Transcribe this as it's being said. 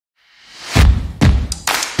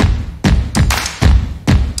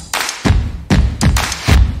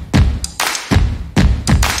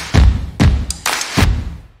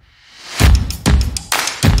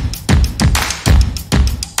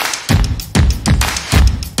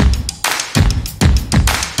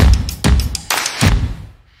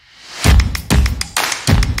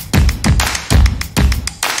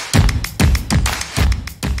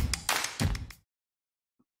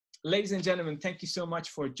Ladies and gentlemen, thank you so much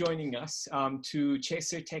for joining us to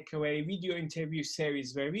CHACR Take Away video interview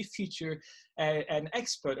series, where we feature an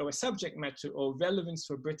expert or a subject matter of relevance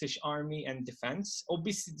for British Army and Defence.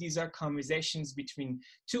 Obviously, these are conversations between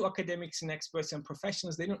two academics and experts and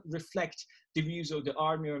professionals. They don't reflect the views of the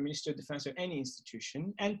Army or Ministry of Defence or any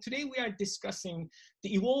institution. And today we are discussing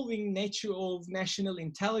the evolving nature of national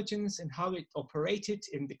intelligence and how it operated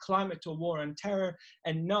in the climate of war on terror,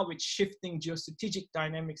 and now it's shifting geostrategic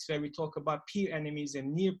dynamics where we talk about peer enemies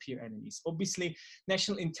and near peer enemies. Obviously,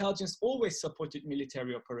 national intelligence always supported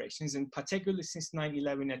military operations, and particularly since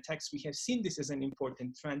 9/11 attacks, we have seen this as an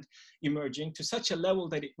important trend emerging to such a level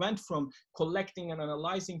that it went from collecting and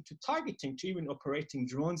analyzing to targeting to even operating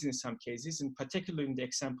drones in some cases, and particularly in the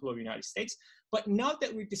example of the United States. But now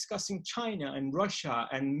that we're discussing China and Russia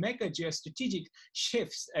and mega geostrategic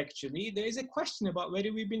shifts, actually, there is a question about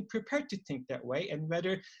whether we've been prepared to think that way, and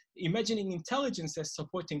whether imagining intelligence as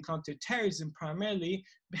supporting counterterrorism primarily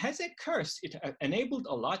has a curse. It enabled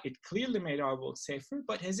a lot. It clearly made our world safer,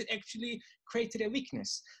 but has it actually created a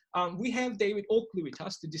weakness? We have David Oakley with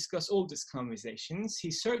us to discuss all these conversations.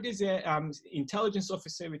 He served as an intelligence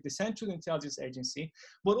officer with the Central Intelligence Agency,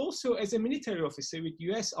 but also as a military officer with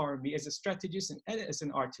US Army, as a strategist and as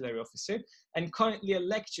an artillery officer, and currently a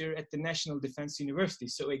lecturer at the National Defense University.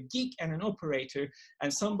 So a geek and an operator,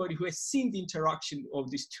 and somebody who has seen the interaction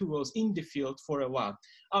of these two worlds in the field for a while.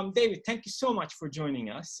 David, thank you so much for joining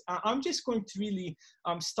us. I'm just going to really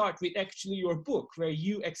start with actually your book, where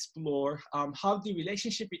you explore how the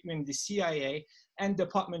relationship between the CIA and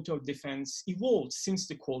Department of Defense evolved since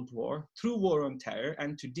the Cold War, through war on terror,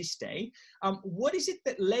 and to this day. What is it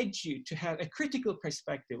that led you to have a critical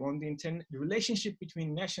perspective on the relationship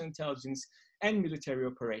between national intelligence and military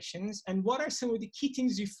operations? And what are some of the key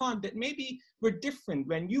things you found that maybe were different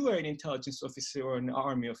when you were an intelligence officer or an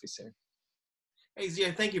army officer? Hey,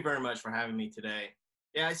 Ziya, thank you very much for having me today.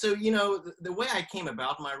 Yeah, so, you know, the way I came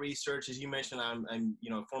about my research, as you mentioned, I'm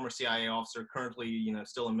a former CIA officer, currently,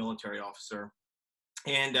 still a military officer.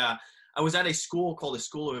 And I was at a school called the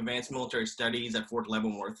School of Advanced Military Studies at Fort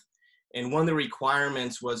Leavenworth. And one of the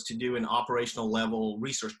requirements was to do an operational level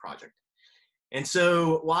research project. And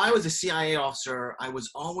so while I was a CIA officer, I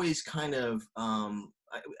was always I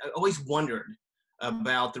always wondered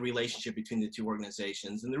about the relationship between the two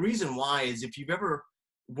organizations. And the reason why is, if you've ever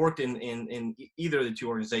worked in either of the two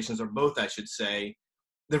organizations, or both, I should say,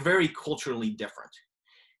 they're very culturally different.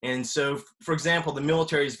 And so, for example, the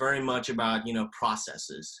military is very much about,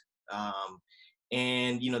 processes.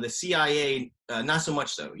 And, the CIA, not so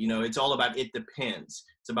much so. It's all about it depends.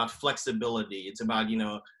 It's about flexibility. It's about,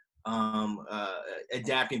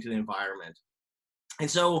 adapting to the environment. And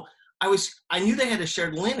so I knew they had a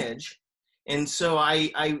shared lineage. And so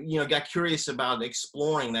I got curious about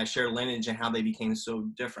exploring that shared lineage and how they became so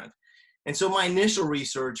different. And so my initial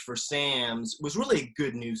research for SAMS was really a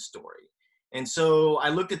good news story. And so I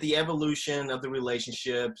looked at the evolution of the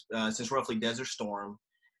relationship since roughly Desert Storm,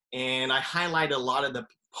 and I highlighted a lot of the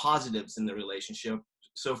positives in the relationship.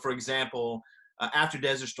 So, for example, after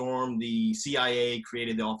Desert Storm, the CIA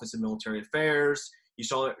created the Office of Military Affairs. You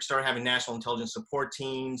started having national intelligence support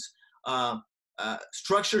teams.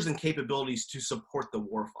 Structures and capabilities to support the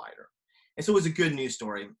warfighter. And so it was a good news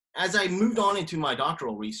story. As I moved on into my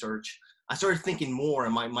doctoral research, I started thinking more,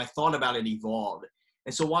 and my thought about it evolved.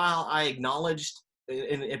 And so while I acknowledged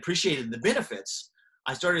and appreciated the benefits,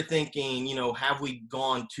 I started thinking, have we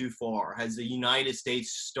gone too far? Has the United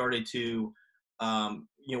States started to,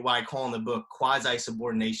 what I call in the book,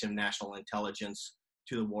 quasi-subordination of national intelligence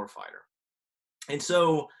to the warfighter? And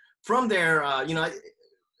so from there,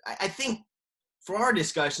 I think, for our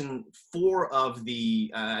discussion, four of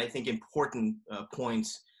the, I think, important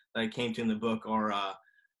points that I came to in the book are,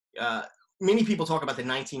 many people talk about the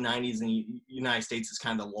 1990s in the United States as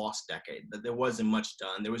kind of the lost decade, that there wasn't much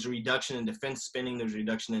done. There was a reduction in defense spending, there was a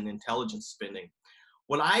reduction in intelligence spending.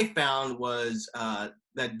 What I found was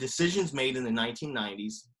that decisions made in the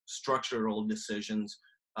 1990s, structural decisions,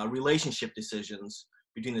 relationship decisions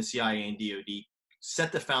between the CIA and DoD,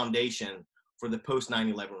 set the foundation for the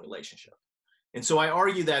post-9/11 relationship. And so I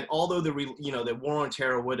argue that although the war on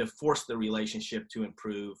terror would have forced the relationship to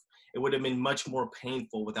improve, it would have been much more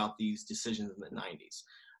painful without these decisions in the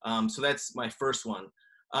 90s. So that's my first one.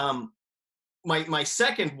 My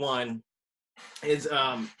second one is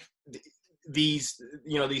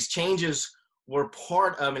these changes were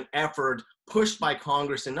part of an effort pushed by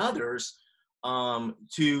Congress and others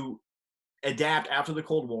to adapt after the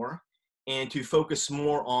Cold War and to focus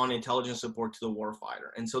more on intelligence support to the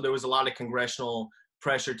warfighter. And so there was a lot of congressional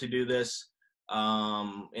pressure to do this,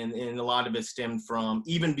 and a lot of it stemmed from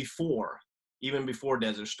even before even before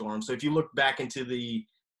Desert Storm. So if you look back into the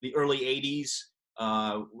early 80s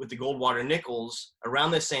with the Goldwater Nichols,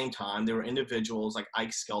 around the same time, there were individuals like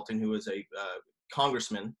Ike Skelton, who was a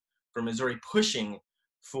congressman from Missouri, pushing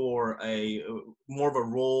for a more of a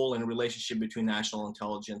role and a relationship between national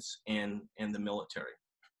intelligence and the military.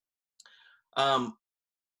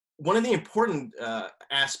 One of the important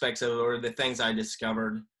aspects of, or the things I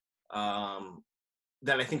discovered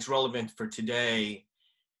that I think is relevant for today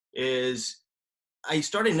is I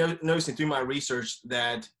started noticing through my research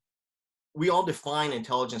that we all define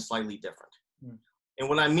intelligence slightly different. Mm. And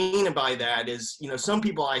what I mean by that is, you know, some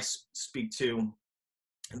people I speak to,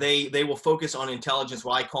 they will focus on intelligence,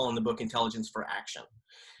 what I call in the book, intelligence for action.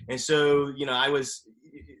 And so, you know,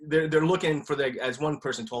 they're looking for as one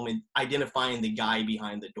person told me, identifying the guy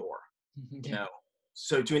behind the door, you know,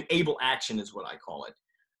 so to enable action is what I call it.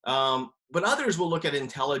 But others will look at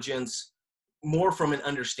intelligence more from an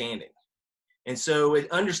understanding. And so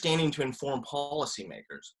understanding to inform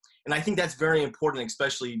policymakers. And I think that's very important,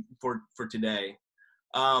 especially for today.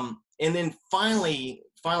 And then finally,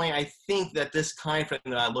 I think that this time frame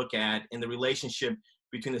that I look at in the relationship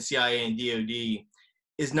between the CIA and DOD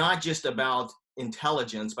is not just about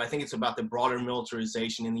intelligence, but I think it's about the broader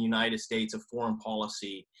militarization in the United States of foreign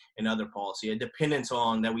policy and other policy, a dependence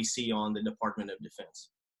that we see on the Department of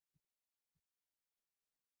Defense.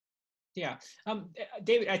 Yeah,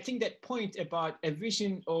 David, I think that point about a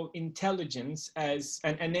vision of intelligence as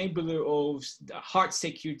an enabler of hard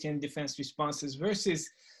security and defense responses versus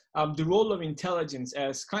the role of intelligence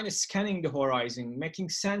as kind of scanning the horizon, making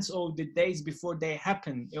sense of the days before they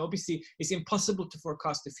happen. Obviously, it's impossible to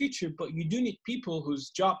forecast the future, but you do need people whose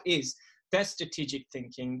job is that strategic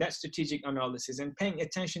thinking, that strategic analysis, and paying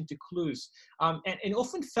attention to clues. And it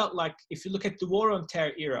often felt like, if you look at the war on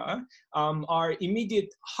terror era, our immediate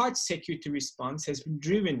hard security response has been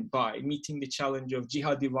driven by meeting the challenge of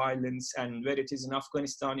jihadi violence, and whether it is in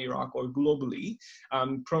Afghanistan, Iraq, or globally,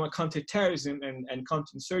 from a counter-terrorism and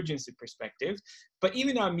counter-insurgency perspective. But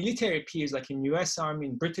even our military peers, like in US Army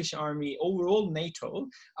and British Army, overall NATO,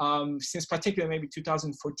 since particularly maybe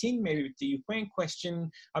 2014, maybe with the Ukraine question,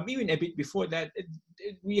 even a bit before that,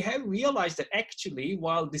 we have realized that actually,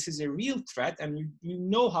 while this is a real threat, and you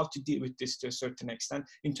know how to deal with this to a certain extent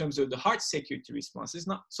in terms of the hard security responses,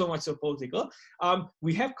 not so much so political,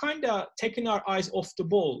 we have kind of taken our eyes off the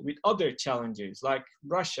ball with other challenges like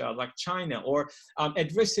Russia, like China, or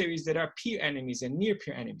adversaries that are peer enemies and near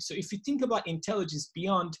peer enemies. So if you think about intelligence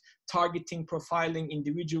beyond targeting, profiling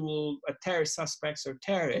individual terror suspects or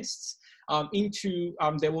terrorists, into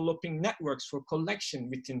developing networks for collection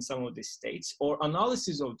within some of these states, or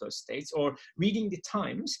analysis of those states, or reading the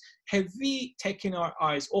times, have we taken our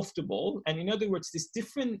eyes off the ball? And in other words, this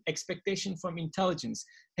different expectation from intelligence,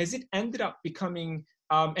 has it ended up becoming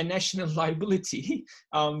a national liability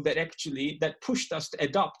that pushed us to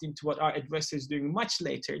adopt into what our adversaries are doing much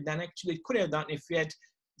later than actually it could have done if we had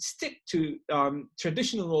stick to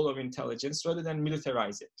traditional role of intelligence rather than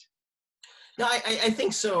militarize it? No, I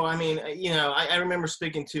think so. I mean, you know, I remember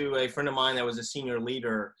speaking to a friend of mine that was a senior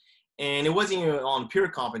leader, and it wasn't even on pure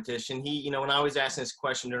competition. He, you know, when I was asking this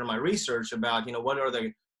question during my research about, you know, what are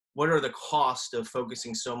the costs of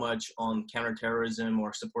focusing so much on counterterrorism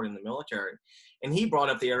or supporting the military, and he brought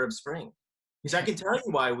up the Arab Spring. Because I can tell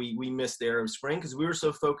you why we missed the Arab Spring, because we were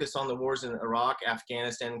so focused on the wars in Iraq,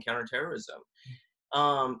 Afghanistan, and counterterrorism.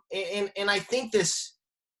 And I think this,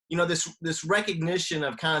 you know, this recognition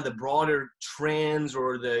of kind of the broader trends,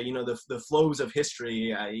 or the flows of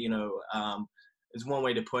history, is one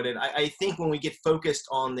way to put it. I think when we get focused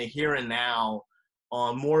on the here and now,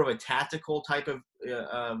 on more of a tactical type of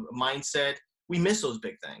mindset, we miss those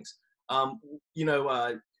big things.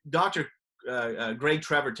 Dr. Greg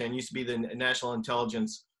Treverton used to be the National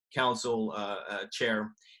Intelligence Council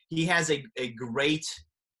chair. He has a great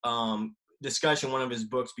discussion, one of his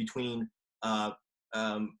books, between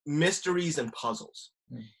mysteries and puzzles.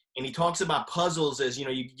 And he talks about puzzles as, you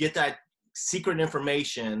know, you get that secret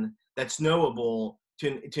information that's knowable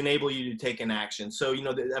to enable you to take an action. So, you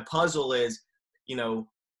know, a puzzle is, you know,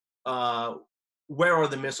 where are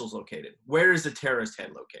the missiles located? Where is the terrorist head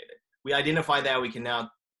located? We identify that, we can now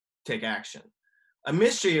take action. A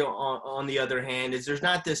mystery, on the other hand, is there's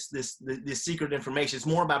not this secret information. It's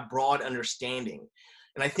more about broad understanding.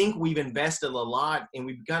 And I think we've invested a lot, and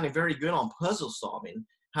we've gotten very good on puzzle solving,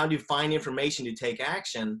 how to find information to take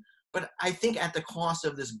action. But I think at the cost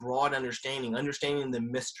of this broad understanding the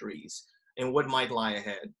mysteries and what might lie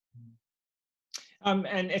ahead.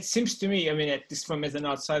 And it seems to me, I mean, from as an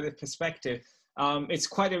outsider perspective, it's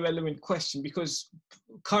quite a relevant question because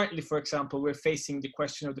currently, for example, we're facing the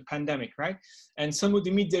question of the pandemic, right? And some of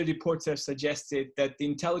the media reports have suggested that the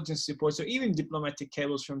intelligence reports or even diplomatic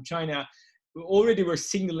cables from China already were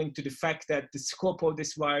signaling to the fact that the scope of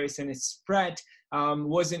this virus and its spread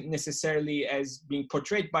wasn't necessarily as being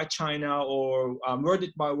portrayed by China or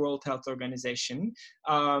worded by World Health Organization.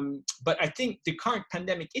 But I think the current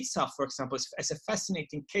pandemic itself, for example, is a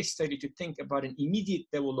fascinating case study to think about an immediate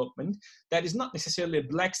development that is not necessarily a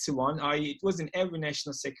black swan. It was in every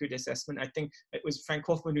national security assessment. I think it was Frank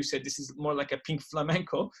Hoffman who said this is more like a pink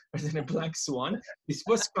flamenco rather than a black swan. This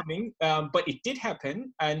was coming, but it did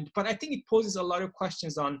happen. But I think it poses a lot of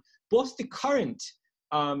questions on both the current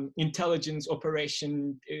intelligence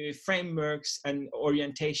operation frameworks and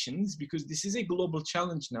orientations, because this is a global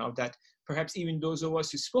challenge now that perhaps even those of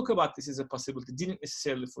us who spoke about this as a possibility didn't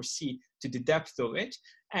necessarily foresee to the depth of it.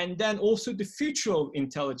 And then also the future of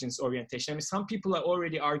intelligence orientation. I mean, some people are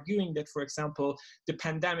already arguing that, for example, the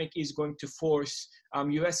pandemic is going to force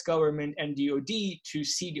US government and DoD to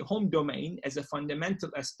see the home domain as a fundamental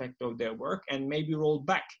aspect of their work and maybe roll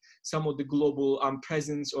back some of the global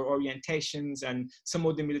presence or orientations and some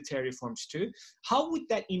of the military reforms too. How would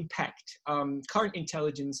that impact current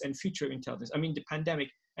intelligence and future intelligence? I mean, the pandemic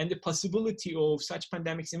and the possibility of such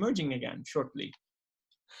pandemics emerging again shortly.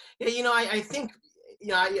 Yeah, I think,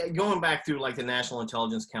 going back through like the National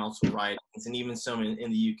Intelligence Council writings and even some in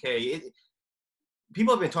the UK,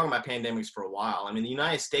 people have been talking about pandemics for a while. I mean, the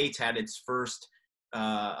United States had its first,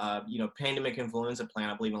 pandemic influenza plan,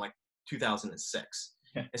 I believe, in like 2006.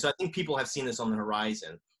 Yeah. And so I think people have seen this on the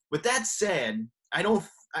horizon. With that said,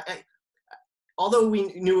 although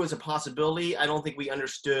we knew it was a possibility, I don't think we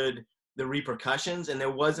understood the repercussions, and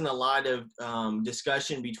there wasn't a lot of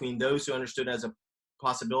discussion between those who understood as a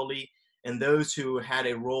possibility and those who had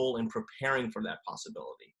a role in preparing for that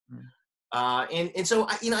possibility. And so,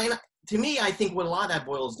 to me, I think what a lot of that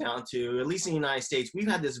boils down to, at least in the United States, we've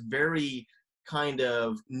had this very kind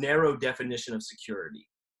of narrow definition of security.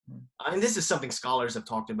 And this is something scholars have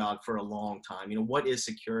talked about for a long time. What is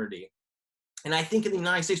security? And I think in the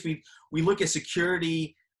United States, we look at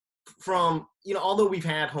security from, although we've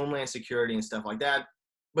had Homeland Security and stuff like that,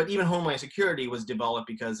 but even Homeland Security was developed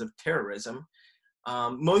because of terrorism.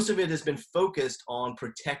 Most of it has been focused on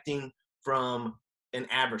protecting from an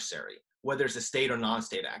adversary, whether it's a state or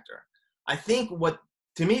non-state actor. I think what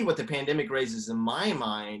the pandemic raises in my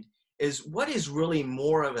mind is what is really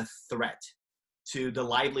more of a threat to the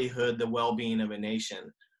livelihood, the well-being of a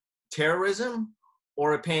nation? Terrorism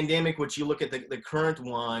or a pandemic, which you look at the current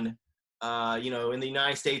one, in the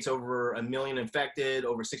United States, over 1 million infected,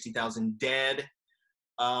 over 60,000 dead.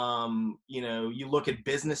 You look at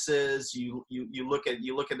businesses, you look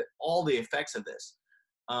at all the effects of this.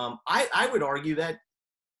 I would argue that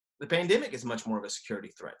the pandemic is much more of a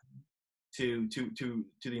security threat to the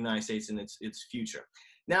United States and its future.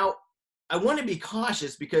 Now, I want to be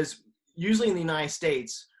cautious because usually in the United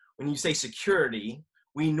States, when you say security,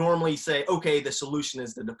 we normally say, okay, the solution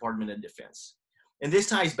is the Department of Defense. And this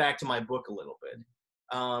ties back to my book a little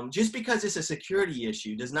bit. Just because it's a security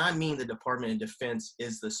issue does not mean the Department of Defense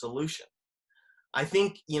is the solution. I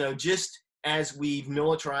think, just as we've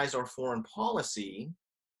militarized our foreign policy,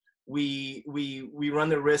 we run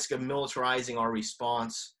the risk of militarizing our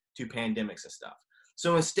response to pandemics and stuff.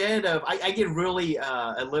 So instead of, I get really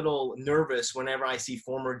a little nervous whenever I see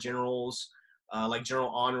former generals like General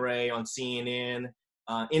Honore on CNN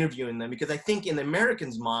interviewing them, because I think in the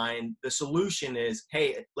Americans' mind, the solution is,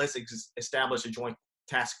 hey, let's establish a joint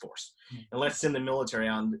task force and let's send the military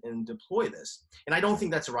on and deploy this. And I don't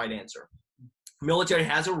think that's the right answer. Military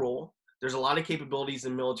has a role. There's a lot of capabilities the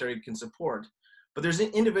military can support, but there's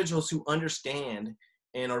individuals who understand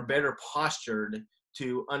and are better postured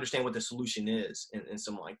to understand what the solution is in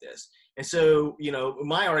something like this. And so,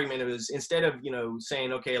 my argument is, instead of,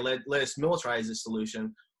 saying, okay, let us militarize this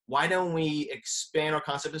solution, why don't we expand our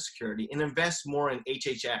concept of security and invest more in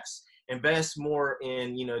HHS, invest more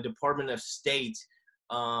in, Department of State,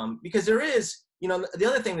 because there is, the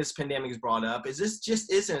other thing this pandemic has brought up is this just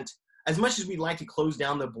isn't, as much as we'd like to close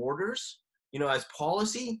down the borders, as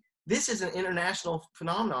policy, this is an international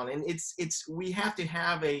phenomenon, and we have to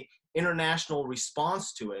have a international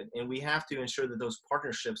response to it, and we have to ensure that those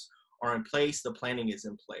partnerships are in place, the planning is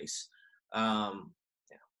in place.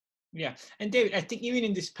 Yeah, and David, I think even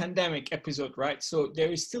in this pandemic episode, right? So there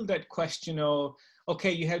is still that question of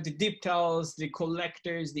okay, you have the deep tells, the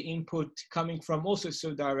collectors, the input coming from all sorts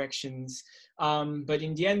of directions. But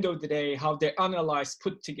in the end of the day, how they're analyzed,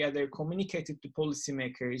 put together, communicated to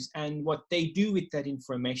policymakers, and what they do with that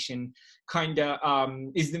information kind of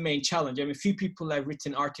is the main challenge. I mean, a few people have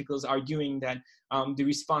written articles arguing that the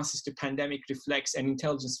responses to pandemic reflects an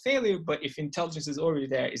intelligence failure, but if intelligence is already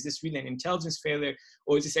there, is this really an intelligence failure,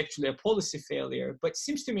 or is this actually a policy failure? But it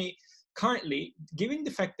seems to me, currently, given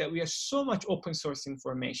the fact that we have so much open source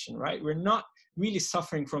information, right? We're not really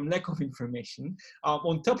suffering from lack of information.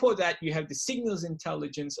 On top of that, you have the signals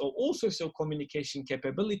intelligence or all sorts of communication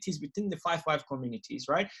capabilities within the 5-5 communities,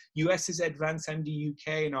 right? US is advanced, and the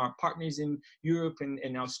UK and our partners in Europe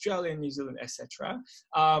and Australia and New Zealand, etc.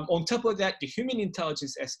 On top of that, the human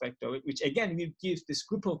intelligence aspect of it, which again, will give this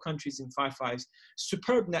group of countries in 5-5's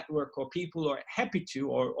superb network of people who are happy to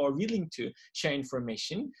or willing to share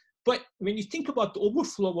information. But when you think about the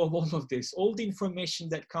overflow of all of this, all the information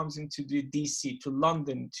that comes into the DC, to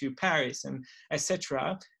London, to Paris, and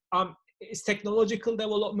etc., is technological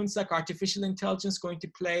developments like artificial intelligence going to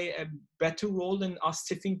play a better role in us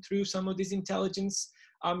sifting through some of this intelligence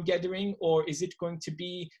gathering, or is it going to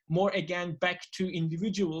be more again back to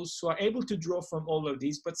individuals who are able to draw from all of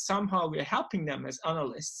these, but somehow we're helping them as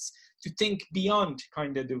analysts to think beyond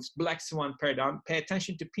kind of those black swan paradigm, pay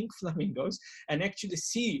attention to pink flamingos, and actually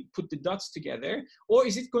see, put the dots together? Or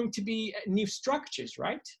is it going to be new structures,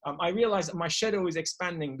 right? I realize my shadow is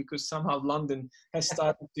expanding because somehow London has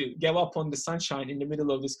started to give up on the sunshine in the middle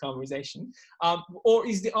of this conversation. Or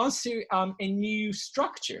is the answer a new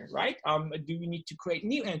structure, right? Do we need to create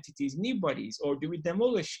new entities, new bodies, or do we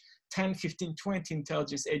demolish 10, 15, 20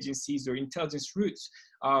 intelligence agencies or intelligence routes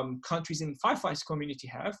countries in 5-5's community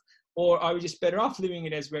have? Or are we just better off leaving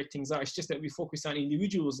it as where things are? It's just that we focus on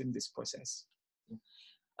individuals in this process.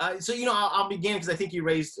 So, you know, I'll begin because I think you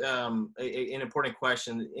raised an important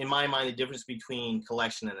question. In my mind, the difference between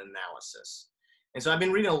collection and analysis. And so I've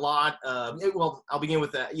been reading a lot. Well, I'll begin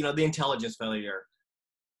with you know, the intelligence failure.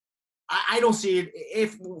 I don't see it,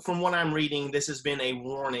 if from what I'm reading, this has been a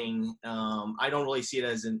warning. I don't really see it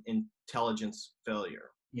as an intelligence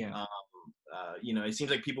failure. Yeah. You know, it seems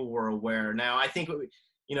like people were aware. Now, I think,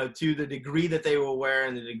 you know, to the degree that they were aware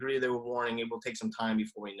and the degree they were warning, it will take some time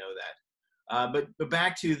before we know that. But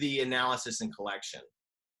back to the analysis and collection.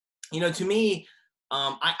 You know, to me,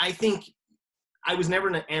 I think I was never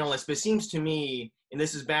an analyst, but it seems to me, and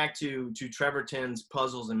this is back to Treverton's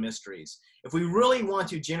puzzles and mysteries, if we really want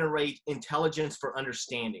to generate intelligence for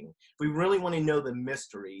understanding, if we really want to know the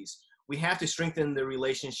mysteries, we have to strengthen the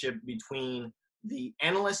relationship between the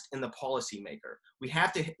analyst and the policymaker. We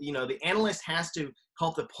have to, you know, the analyst has to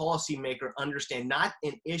help the policymaker understand not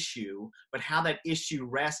an issue, but how that issue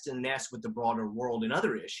rests and nests with the broader world and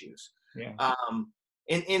other issues. Yeah.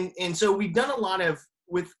 And so we've done a lot of,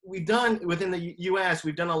 within the US,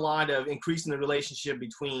 we've done a lot of increasing the relationship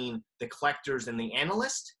between the collectors and the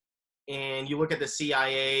analyst. And you look at the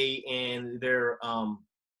CIA and their,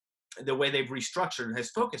 the way they've restructured has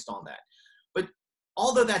focused on that. But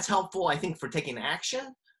although that's helpful, I think, for taking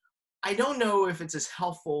action, I don't know if it's as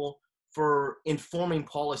helpful for informing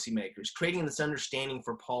policymakers, creating this understanding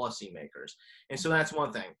for policymakers. And so that's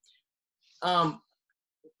one thing.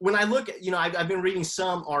 When I look at, you know, I've been reading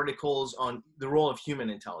some articles on the role of human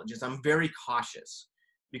intelligence. I'm very cautious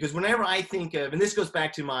because whenever I think of, and this goes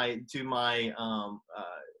back to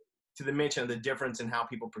to the mention of the difference in how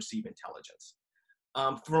people perceive intelligence.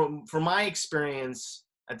 From my experience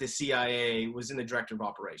at the CIA was in the director of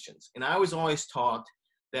operations. And I was always taught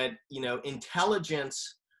that, you know,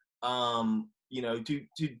 intelligence, you know, to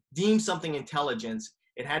deem something intelligence,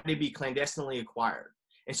 it had to be clandestinely acquired.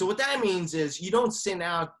 And so what that means is you don't send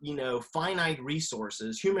out, you know, finite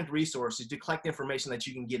resources, human resources to collect information that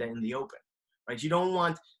you can get in the open, right? You don't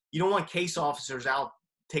want case officers out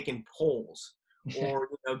taking polls or,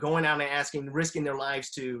 you know, going out and asking, risking their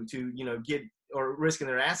lives to, you know, get, or risking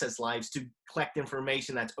their assets' lives to collect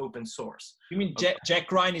information that's open source. You mean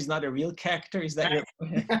Jack Ryan is not a real character? Is that your...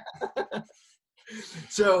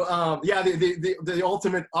 So yeah, the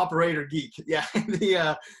ultimate operator geek.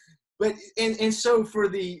 Yeah. But so for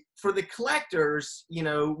the collectors, you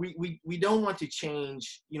know, we don't want to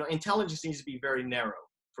change, you know, intelligence needs to be very narrow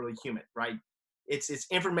for the human, right? It's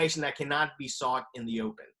information that cannot be sought in the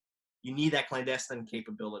open. You need that clandestine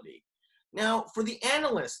capability. Now, for the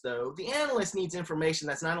analyst, though, the analyst needs information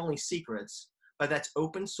that's not only secrets, but that's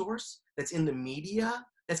open source, that's in the media,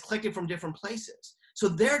 that's collected from different places. So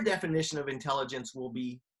their definition of intelligence will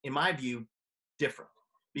be, in my view, different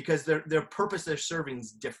because their purpose they're serving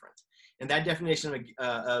is different. And that definition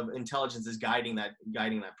of intelligence is guiding that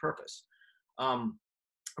purpose.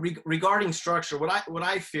 regarding structure, what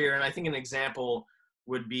I fear, and I think an example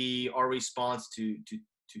would be our response to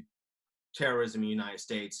terrorism in the United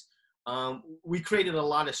States. We created a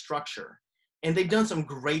lot of structure, and they've done some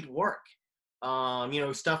great work.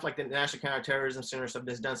 Stuff like the National Counter-Terrorism Center stuff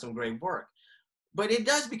has done some great work. But it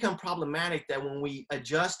does become problematic that when we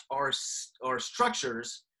adjust our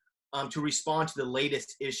structures to respond to the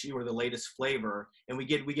latest issue or the latest flavor, and we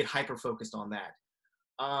get hyper focused on that.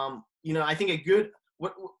 I think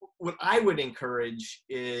what I would encourage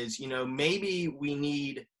is, maybe we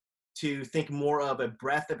need to think more of a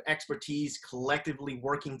breadth of expertise collectively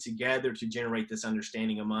working together to generate this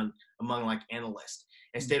understanding among like analysts,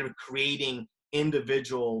 instead of creating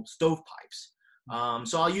individual stovepipes.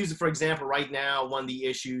 So I'll use it for example. Right now, one of the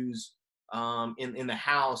issues in the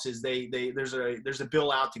House is there's a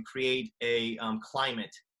bill out to create a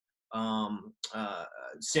climate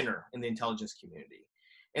center in the intelligence community.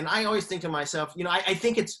 And I always think to myself, I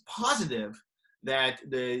think it's positive that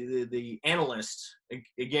the analysts,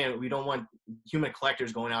 again, we don't want human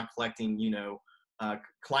collectors going out collecting,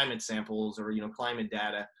 climate samples or, climate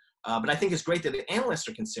data. But I think it's great that the analysts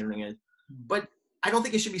are considering it. But I don't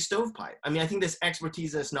think it should be stovepipe. I mean, I think this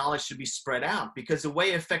expertise and this knowledge should be spread out, because the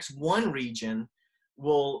way it affects one region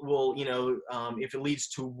will if it leads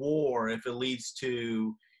to war, if it leads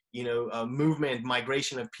to, movement,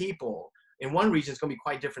 migration of people, in one region, it's going to be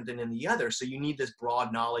quite different than in the other. So you need this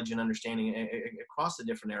broad knowledge and understanding across the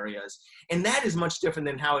different areas. And that is much different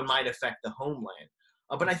than how it might affect the homeland.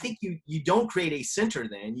 But I think you don't create a center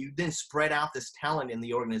then. You then spread out this talent in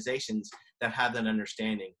the organizations that have that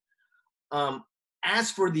understanding. As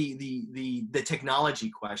for the technology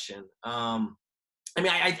question, I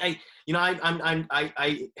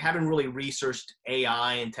haven't really researched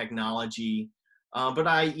AI and technology, but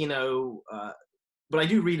I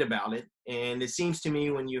do read about it. And it seems to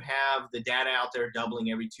me, when you have the data out there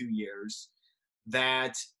doubling every 2 years,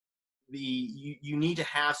 that you need to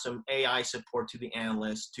have some AI support to the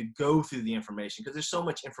analysts to go through the information, because there's so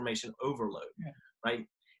much information overload, right?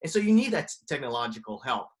 And so you need that technological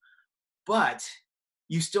help, but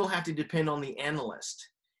you still have to depend on the analyst.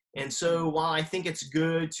 And so while I think it's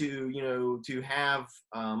good to have,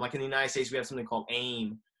 like in the United States, we have something called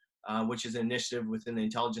AIM, which is an initiative within the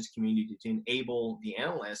intelligence community to enable the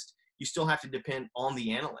analyst, you still have to depend on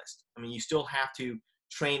the analyst. I mean, you still have to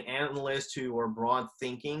train analysts who are broad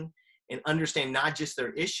thinking and understand not just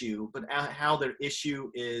their issue, but how their issue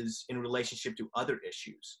is in relationship to other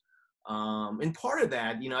issues. And part of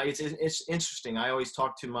that, it's interesting. I always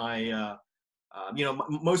talk to my,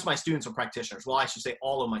 most of my students are practitioners. Well, I should say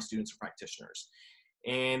all of my students are practitioners.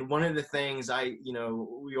 And one of the things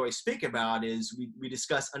we always speak about is we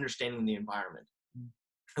discuss understanding the environment.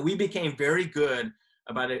 And we became very good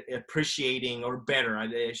about appreciating, or better, I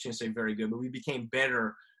shouldn't say very good, but we became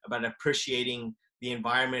better about appreciating the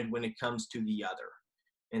environment when it comes to the other.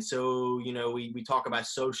 And so, we talk about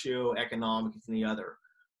socioeconomic and the other.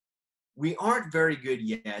 We aren't very good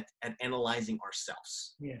yet at analyzing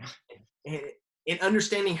ourselves. Yeah. And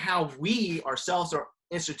understanding how we ourselves, our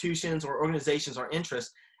institutions or organizations, our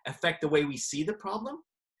interests affect the way we see the problem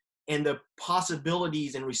and the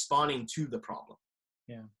possibilities in responding to the problem.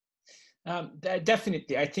 Yeah.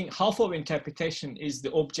 Definitely. I think half of interpretation is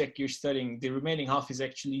the object you're studying. The remaining half is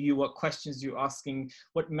actually you, what questions you're asking,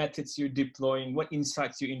 what methods you're deploying, what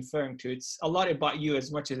insights you're inferring to. It's a lot about you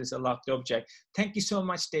as much as it's about the object. Thank you so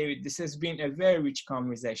much, David. This has been a very rich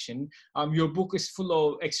conversation. Your book is full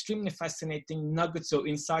of extremely fascinating nuggets of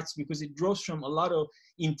insights, because it draws from a lot of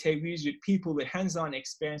interviews with people with hands-on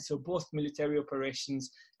experience of both military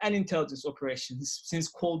operations and intelligence operations since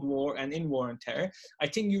Cold War and in war on terror. I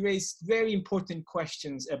think you raised very important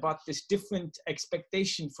questions about this different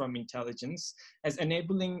expectation from intelligence as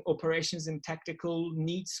enabling operations and tactical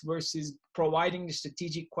needs versus providing the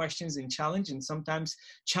strategic questions and challenge, and sometimes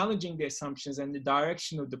challenging the assumptions and the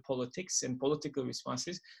direction of the politics and political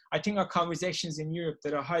responses. I think our conversations in Europe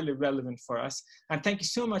that are highly relevant for us. And thank you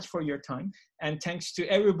so much for your time. And thanks to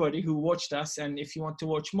everybody who watched us. And if you want to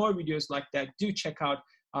watch more videos like that, do check out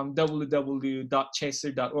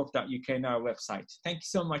www.chacer.org.uk on our website. Thank you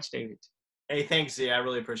so much, David. Hey, thanks, Ziya. I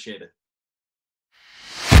really appreciate it.